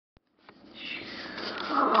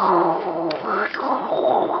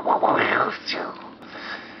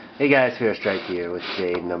Hey guys, Fear Strike here with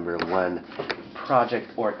day number 1,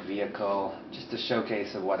 Project Orc vehicle. Just a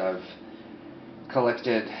showcase of what I've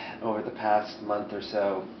collected over the past month or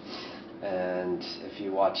so. And if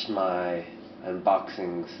you watched my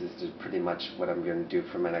unboxings, this is pretty much what I'm going to do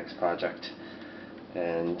for my next project.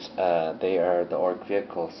 And they are the Orc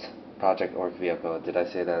vehicles. Project Orc vehicle. Did I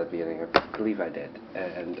say that at the beginning? I believe I did.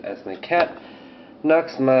 And as my cat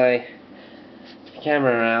knocks my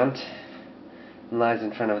camera around and lies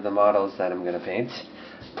in front of the models that I'm going to paint,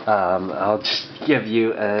 I'll just give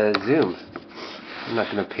you a zoom. I'm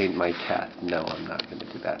not going to paint my cat. No, I'm not going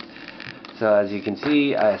to do that. So as you can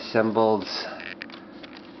see, I assembled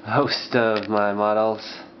a host of my models.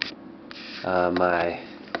 My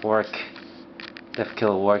Orc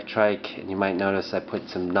Deathkill Orc trike, and you might notice I put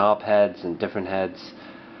some knob heads and different heads.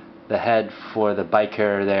 The head for the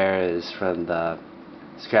biker there is from the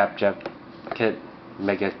Scrapjet kit,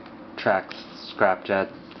 Mega Track Scrapjet,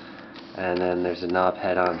 and then there's a knob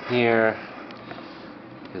head on here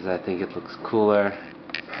because I think it looks cooler,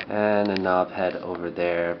 and a knob head over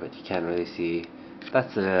there, but you can't really see.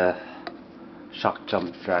 That's a shock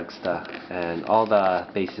jump dragster, and all the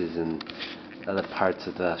bases and other parts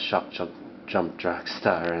of the shock jump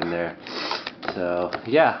dragster are in there. So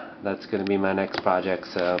yeah, that's going to be my next project.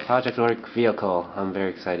 So Project Orc vehicle, I'm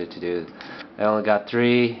very excited to do. I only got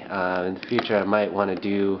 3. In the future I might want to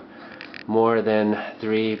do more than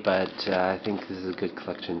 3, but I think this is a good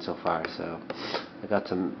collection so far. So I got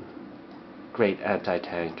some great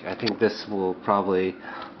anti-tank. I think this will probably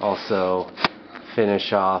also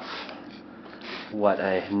finish off what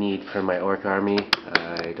I need for my Orc army.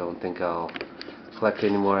 I don't think I'll collect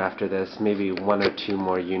any more after this. Maybe 1 or 2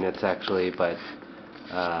 more units actually, but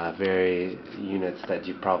very units that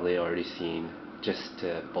you've probably already seen, just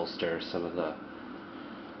to bolster some of the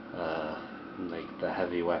like the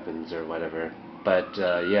heavy weapons or whatever. But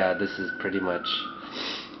yeah, this is pretty much,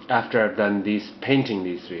 after I've done painting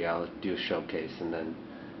these 3, I'll do a showcase and then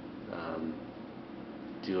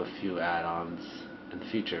do a few add-ons in the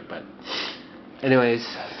future. But anyways,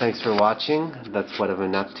 thanks for watching. That's what I've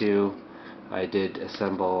been up to. I did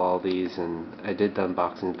assemble all these, and I did the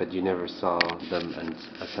unboxing, but you never saw them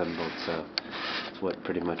assembled, so that's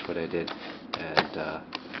pretty much what I did. And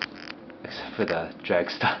except for the drag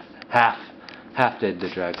stuff, half did the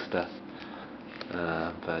drag stuff.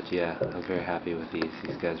 But yeah, I'm very happy with these.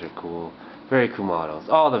 These guys are cool, very cool models.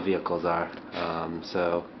 All the vehicles are.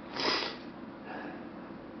 So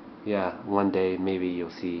yeah, one day maybe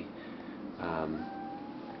you'll see.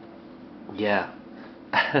 Yeah.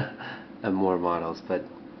 And more models, but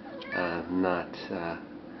not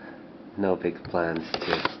no big plans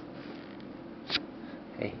to.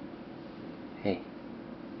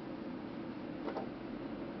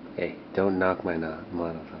 Hey, don't knock my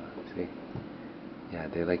models off. See? Yeah,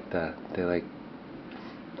 they like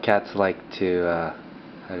cats like to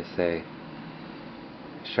how to say,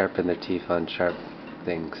 sharpen their teeth on sharp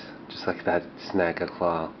things, just like that Snagga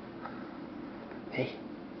claw. Hey.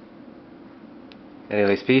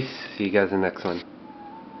 Anyways, peace. See you guys in the next one.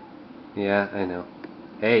 Yeah, I know.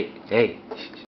 Hey.